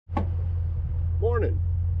Morning.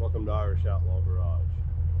 Welcome to Irish Outlaw Garage.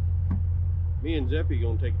 Me and Zeppy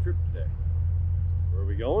gonna take a trip today. Where are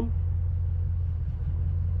we going?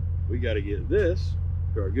 We gotta get this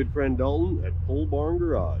to our good friend Dalton at Pole Barn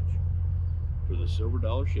Garage for the Silver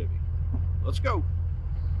Dollar Chevy. Let's go.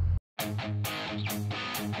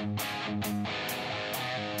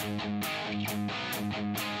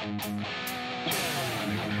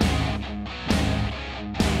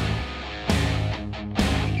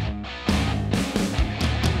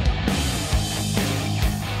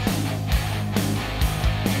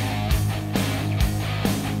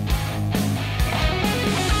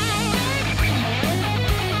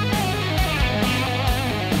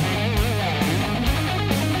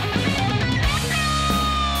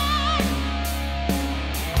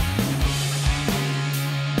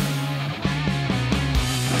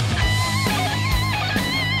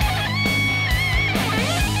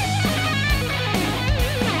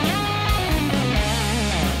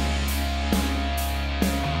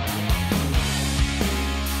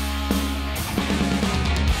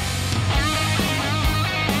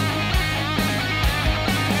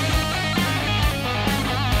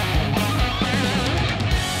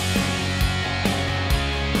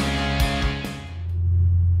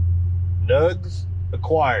 Nugs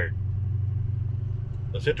acquired.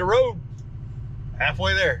 Let's hit the road.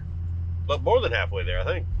 Halfway there. But more than halfway there, I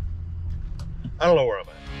think. I don't know where I'm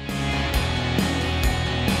at.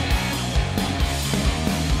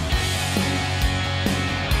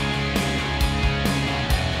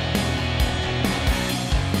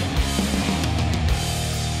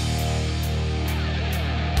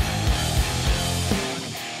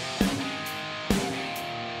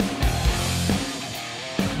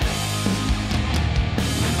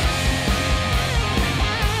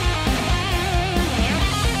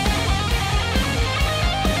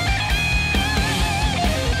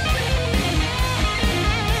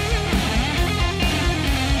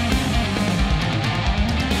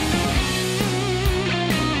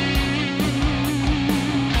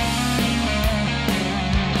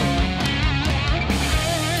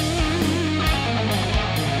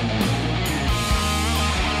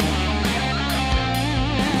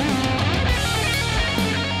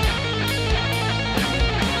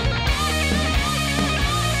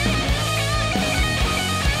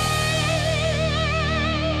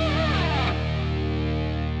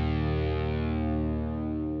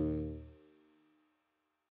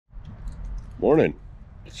 Morning.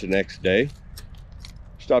 It's the next day.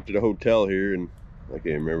 Stopped at a hotel here, and I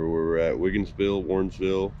can't remember where we're at. Wigginsville,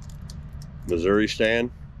 Warrensville, Missouri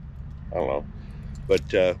stand. I don't know.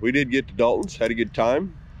 But we did get to Dalton's. Had a good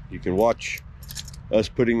time. You can watch us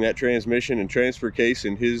putting that transmission and transfer case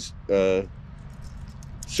in his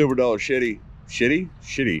Silver Dollar Shitty.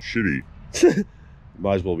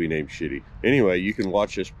 Might as well be named Shitty. Anyway, you can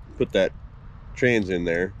watch us put that trans in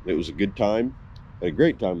there. It was a good time. A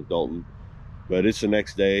great time with Dalton. But it's the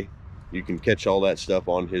next day. You can catch all that stuff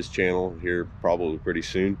on his channel here probably pretty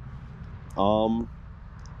soon.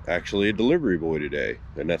 Actually a delivery boy today,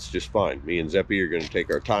 and that's just fine. Me and Zeppy are going to take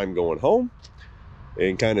our time going home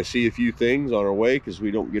and kind of see a few things on our way, because we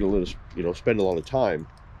don't get a little, spend a lot of time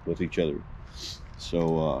with each other.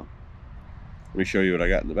 So let me show you what I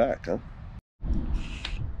got in the back, huh?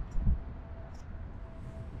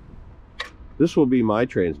 This will be my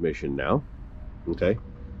transmission now. Okay.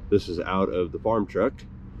 This is out of the farm truck.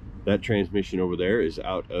 That transmission over there is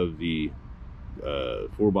out of the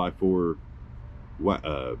 4x4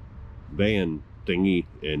 van thingy,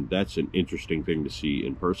 and that's an interesting thing to see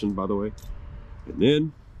in person, by the way. And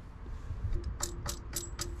then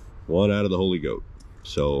one out of the Holy Goat.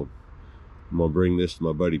 So I'm gonna bring this to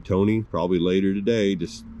my buddy Tony probably later today,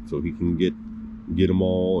 just so he can get them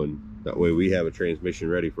all, and that way we have a transmission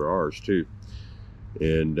ready for ours too.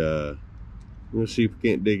 And I'm gonna see if we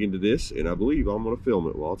can't dig into this, and I believe I'm gonna film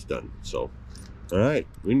it while it's done. So, all right,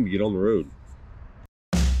 we need to get on the road.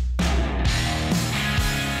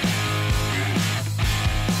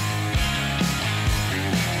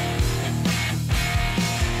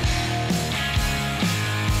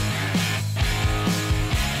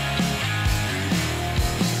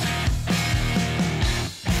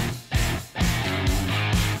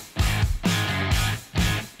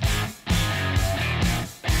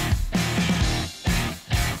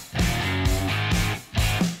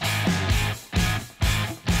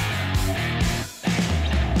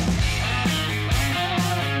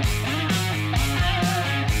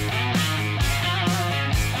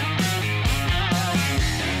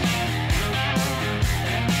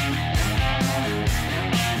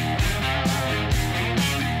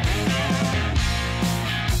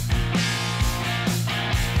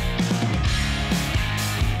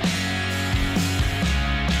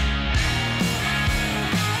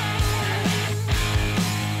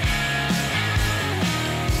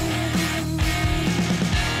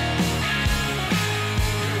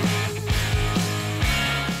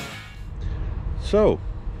 So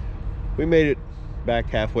we made it back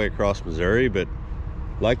halfway across Missouri, but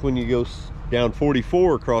like when you go down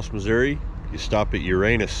 44 across Missouri, you stop at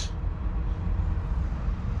Uranus.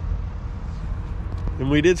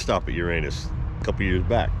 And we did stop at Uranus a couple years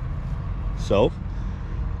back. So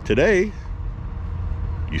today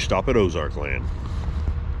you stop at Ozark Land.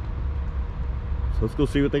 So let's go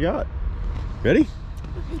see what they got. Ready?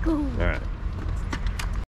 Go. All right.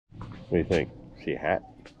 What do you think? See a hat?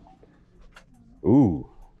 Ooh.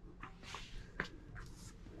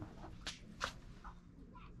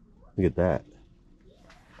 Look at that.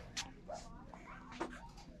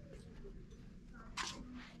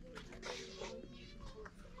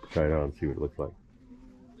 Try it on and see what it looks like.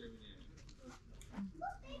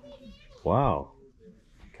 Wow.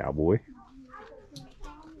 Cowboy.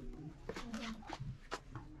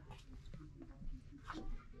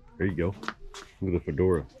 There you go. Look at the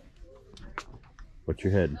fedora. What's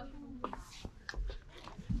your head?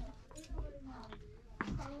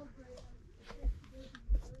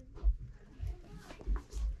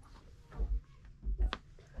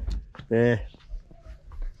 Eh.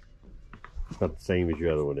 It's not the same as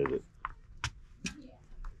your other one, is it?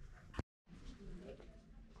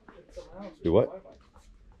 Do what?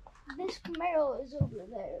 This Camaro is over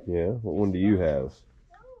there. Yeah. What one do you have?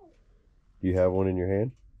 Do you have one in your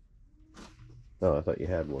hand? Oh, I thought you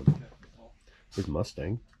had one. Here's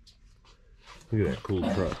Mustang. Look at that cool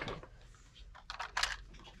truck.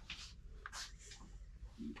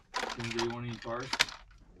 Can you do one of these cars?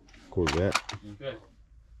 Corvette. Okay.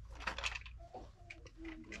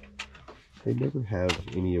 They never have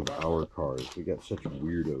any of our cars. We got such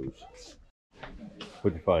weirdos.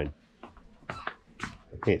 What'd you find? I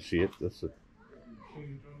can't see it. That's a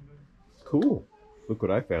cool. Look what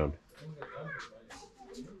I found.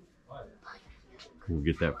 We'll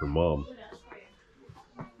get that for Mom.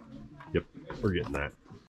 Yep, we're getting that.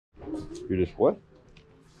 You're just what?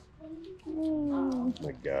 Oh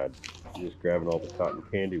my God. You're just grabbing all the cotton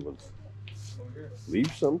candy ones.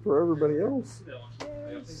 Leave some for everybody else.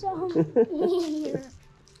 There's some here.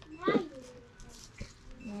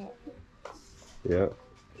 Yeah.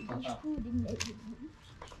 There's food in there.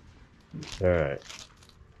 All right.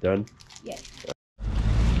 Done? Yes.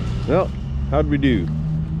 Well, how'd we do?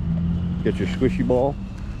 Get your squishy ball?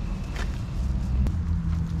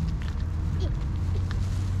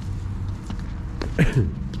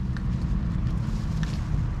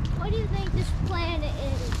 What do you think this planet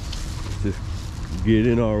is? Just get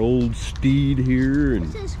in our old steed here and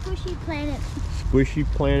It says Squishy Planet. squishy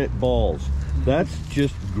planet balls. That's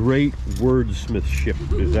just great wordsmithship.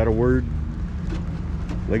 Is that a word?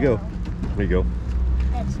 There you go. There you go.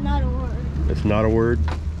 That's not a word. It's not a word?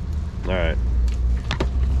 All right.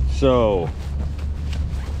 So,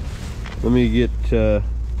 let me get, let's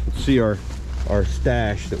see our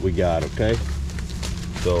stash that we got, okay?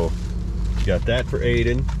 So, you got that for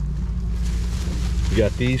Aiden. You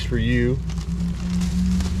got these for you.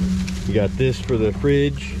 You got this for the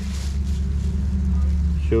fridge.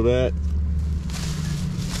 Show that.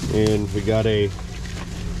 And we got a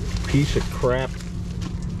piece of crap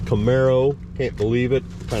Camaro. Can't believe it.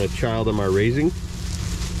 What kind of child am I raising?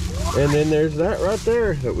 And then there's that right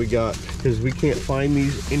there that we got, because we can't find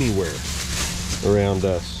these anywhere around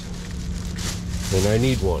us. And I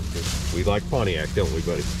need one, because we like Pontiac, don't we,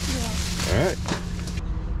 buddy? Yeah. All right.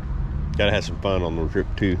 Gotta have some fun on the trip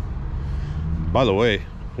too. By the way,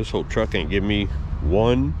 this whole truck ain't giving me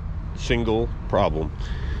one single problem,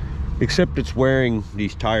 except it's wearing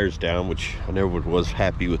these tires down, which I never was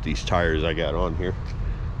happy with these tires I got on here.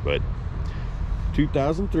 But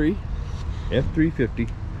 2003 F350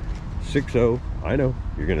 6.0, I know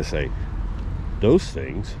you're gonna say those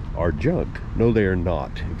things are junk. No, they are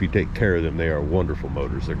not. If you take care of them, they are wonderful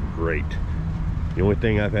motors. They're great. The only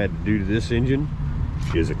thing I've had to do to this engine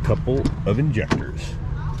is a couple of injectors.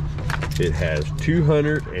 It has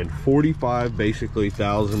 245 basically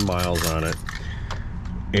 1,000 miles on it,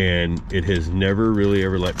 and it has never really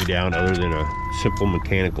ever let me down, other than a simple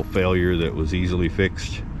mechanical failure that was easily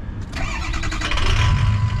fixed.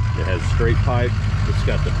 It has straight pipe. It's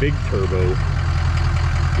got the big turbo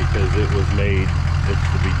because it was made at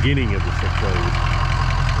the beginning of the 6.0.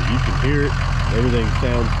 So you can hear it. Everything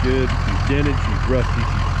sounds good. She's dented, she's rusty,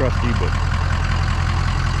 she's crusty, but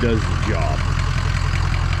does the job.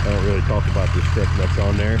 I don't really talk about this truck much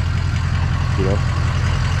on there. You know,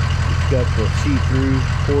 it's got the see-through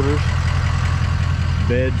quarters.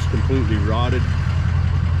 Bed's completely rotted.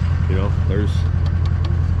 You know,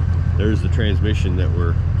 there's the transmission that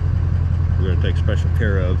we're going to take special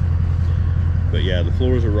care of. But yeah, the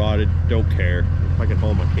floors are rotted. Don't care. If I can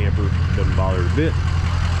haul my camper, it doesn't bother a bit.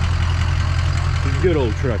 Good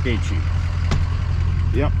old truck, ain't she?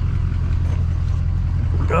 Yep.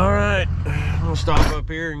 All right, I'm gonna stop up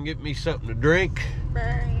here and get me something to drink.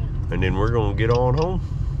 And then we're gonna get on home.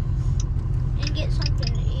 And get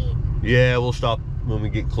something to eat. Yeah, we'll stop when we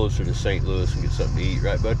get closer to St. Louis and get something to eat,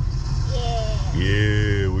 right, bud? Yeah.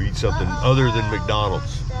 Yeah, we eat something other than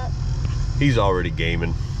McDonald's. He's already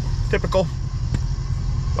gaming. Typical.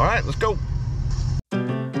 All right, let's go.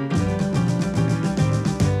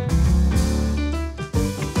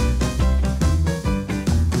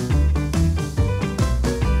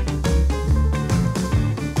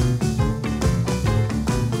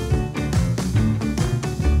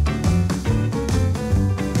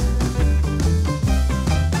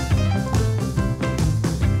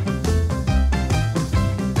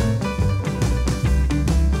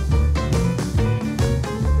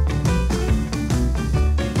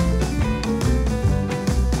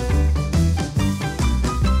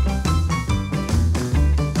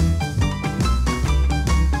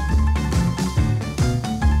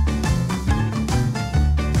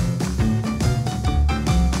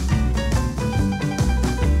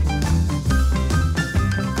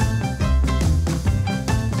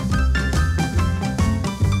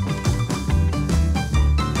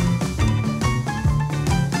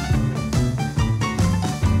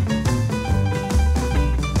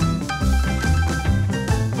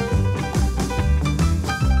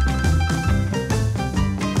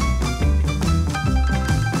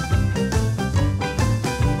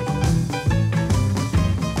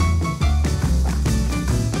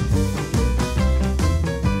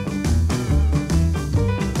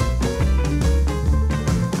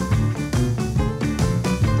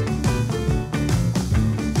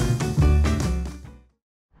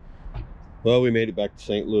 Well, we made it back to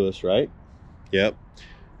St. Louis, right? Yep.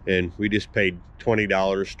 And we just paid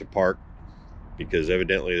 $20 to park because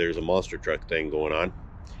evidently there's a monster truck thing going on.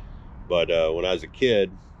 But when I was a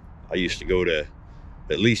kid, I used to go to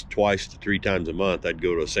at least twice to 3 times a month. I'd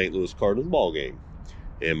go to a St. Louis Cardinals ball game.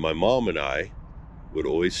 And my mom and I would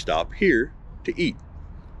always stop here to eat.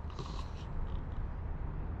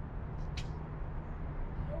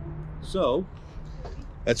 So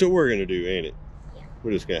that's what we're gonna do, ain't it? Yeah.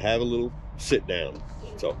 We're just gonna have a little sit down.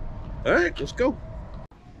 So, all right, let's go.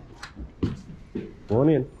 Come on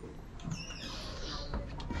in.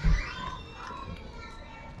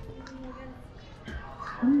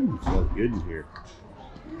 Smells good in here.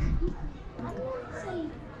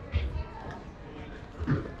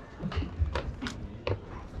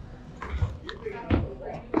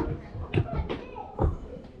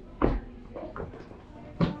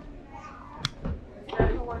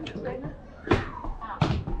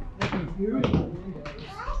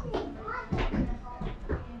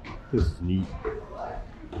 This is neat.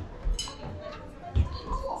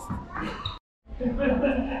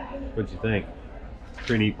 What'd you think?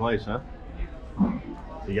 Pretty neat place, huh?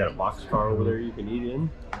 You got a boxcar over there you can eat in?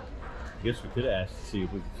 I guess we could have asked to see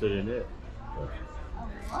if we could sit in it.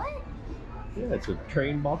 What? Yeah, it's a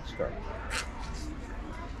train boxcar.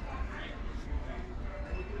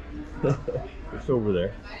 It's over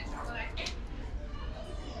there.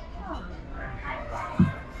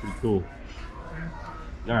 Pretty cool.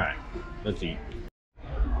 Alright, let's eat.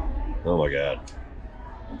 Oh my god.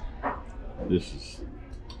 This is...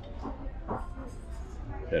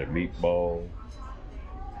 Got a meatball.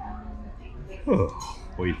 Oh,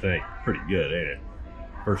 what do you think? Pretty good, ain't it?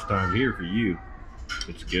 First time here for you.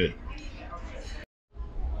 It's good.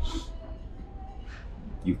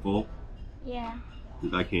 You full? Yeah.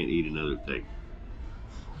 Because I can't eat another thing.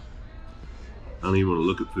 I don't even want to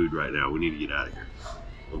look at food right now. We need to get out of here.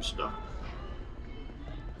 I'm stuck.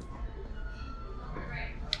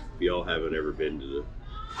 If y'all haven't ever been to the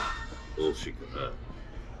old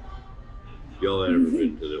y'all haven't ever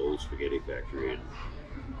been to the old spaghetti factory in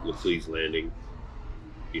LeClee's Landing,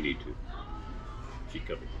 you need to. She's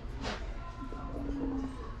coming.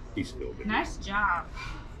 He's filming. Nice job.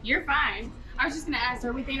 You're fine. I was just gonna ask,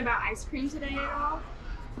 are we thinking about ice cream today at all?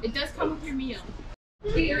 It does come with your meal.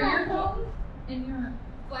 Here, your phone and your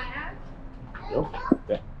flag. Nope.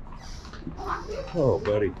 Yeah. Oh,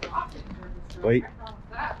 buddy. Wait.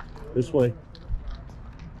 This way.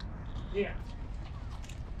 Yeah.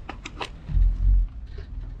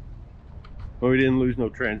 Well, we didn't lose no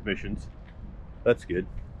transmissions. That's good.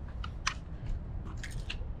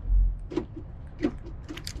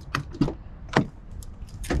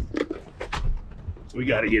 We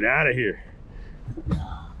got to get out of here.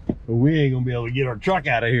 We ain't gonna be able to get our truck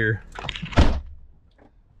out of here.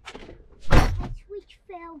 My switch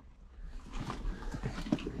fell.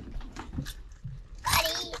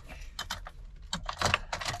 Buddy.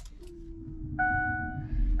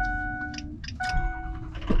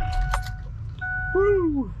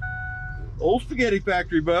 Old Spaghetti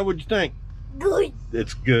Factory, bud. What'd you think? Good.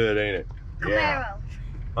 It's good, ain't it? Yeah. Camaro.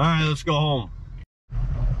 All right, let's go home.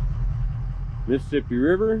 Mississippi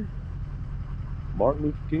River, Martin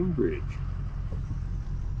Luther King Bridge.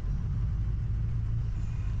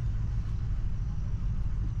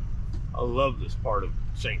 I love this part of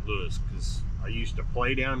St. Louis because I used to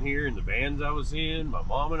play down here in the bands I was in. My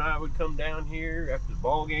mom and I would come down here after the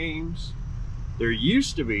ball games. There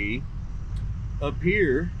used to be, up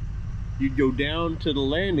here, you'd go down to the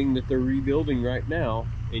landing that they're rebuilding right now,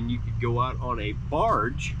 and you could go out on a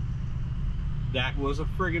barge that was a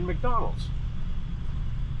friggin' McDonald's.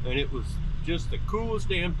 And it was just the coolest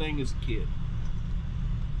damn thing as a kid.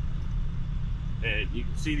 And you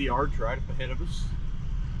can see the arch right up ahead of us.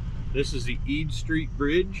 This is the Eade Street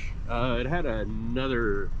Bridge. It had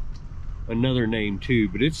another name too,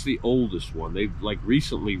 but it's the oldest one. They've like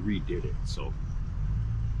recently redid it, so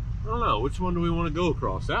I don't know, which one do we want to go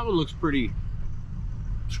across? That one looks pretty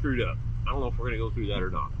screwed up. I don't know if we're gonna go through that or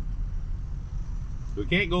not. We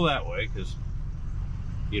can't go that way because,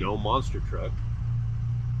 you know, monster truck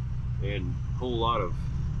and a whole lot of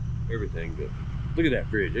everything. But look at that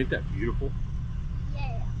bridge, ain't that beautiful?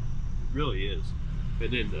 Yeah. It really is.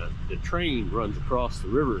 And then the train runs across the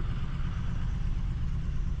river.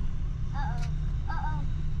 Uh-oh. Uh-oh.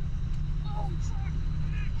 Oh, sorry.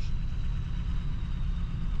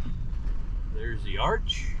 There's the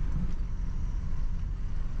arch.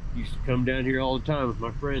 Used to come down here all the time with my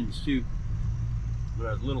friends too when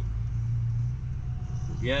I was little.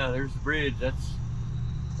 But yeah, there's the bridge. That's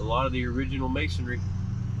a lot of the original masonry.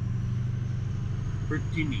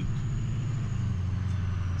 Pretty neat.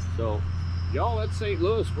 So, y'all, that's St.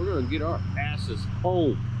 Louis. We're gonna get our asses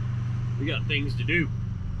home. We got things to do.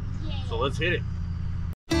 Yeah. So let's hit it.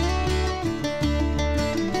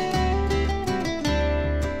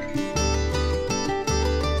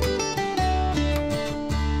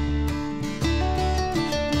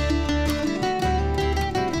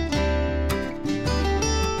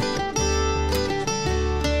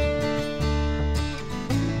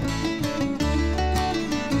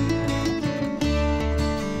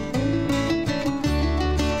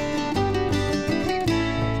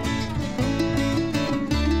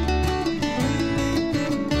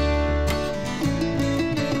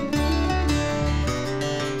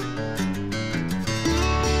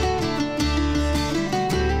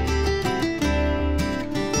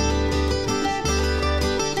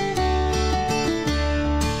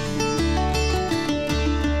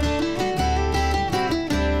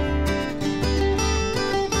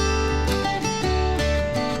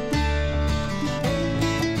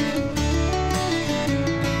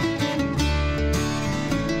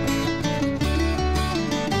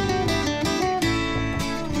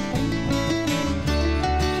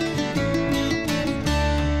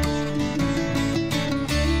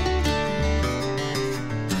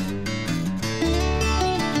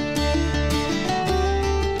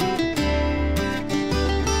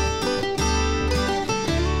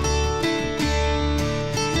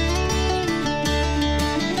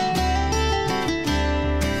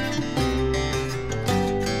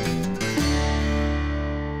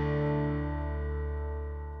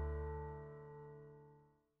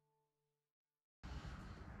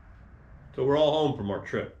 So we're all home from our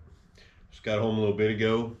trip. Just got home a little bit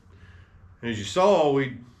ago. And as you saw,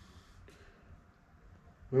 we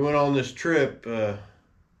went on this trip. It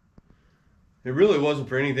really wasn't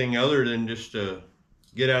for anything other than just to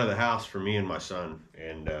get out of the house for me and my son.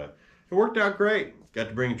 And it worked out great. Got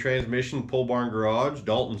to bring a transmission, Pole Barn Garage.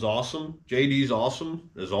 Dalton's awesome. JD's awesome,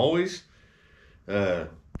 as always.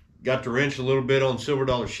 Got to wrench a little bit on Silver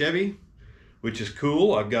Dollar Chevy, which is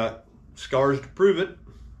cool. I've got scars to prove it.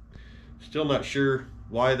 Still not sure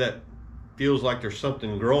why that feels like there's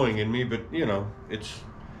something growing in me, but you know, it's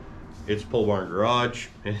Pole Barn Garage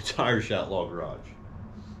and it's Irish Outlaw Garage.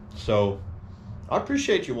 So I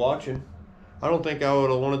appreciate you watching. I don't think I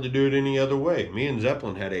would have wanted to do it any other way. Me and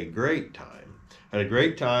Zeppelin had a great time. Had a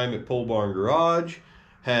great time at Pole Barn Garage.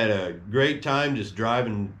 Had a great time just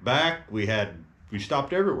driving back. We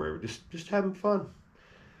stopped everywhere. Just having fun.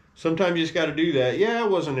 Sometimes you just got to do that. Yeah, it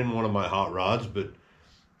wasn't in one of my hot rods, but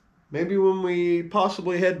maybe when we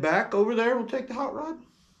possibly head back over there, we'll take the hot rod.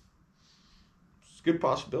 It's a good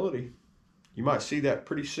possibility. You might see that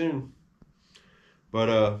pretty soon.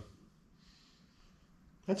 But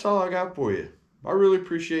that's all I got for you. I really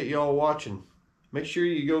appreciate y'all watching. Make sure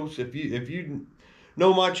you go, if you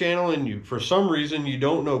know my channel and you for some reason you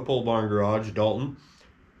don't know Pole Barn Garage, Dalton,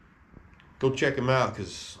 go check him out,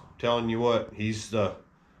 because I'm telling you what, he's the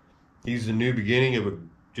new beginning of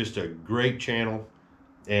just a great channel.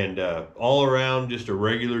 and all around just a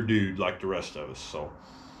regular dude like the rest of us. So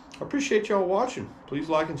I appreciate y'all watching. Please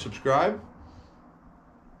like and subscribe.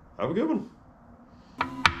 Have a good one.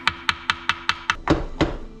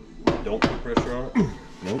 Don't put pressure on it.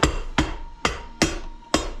 Nope.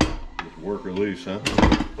 Just work or loose, huh?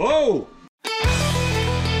 Whoa!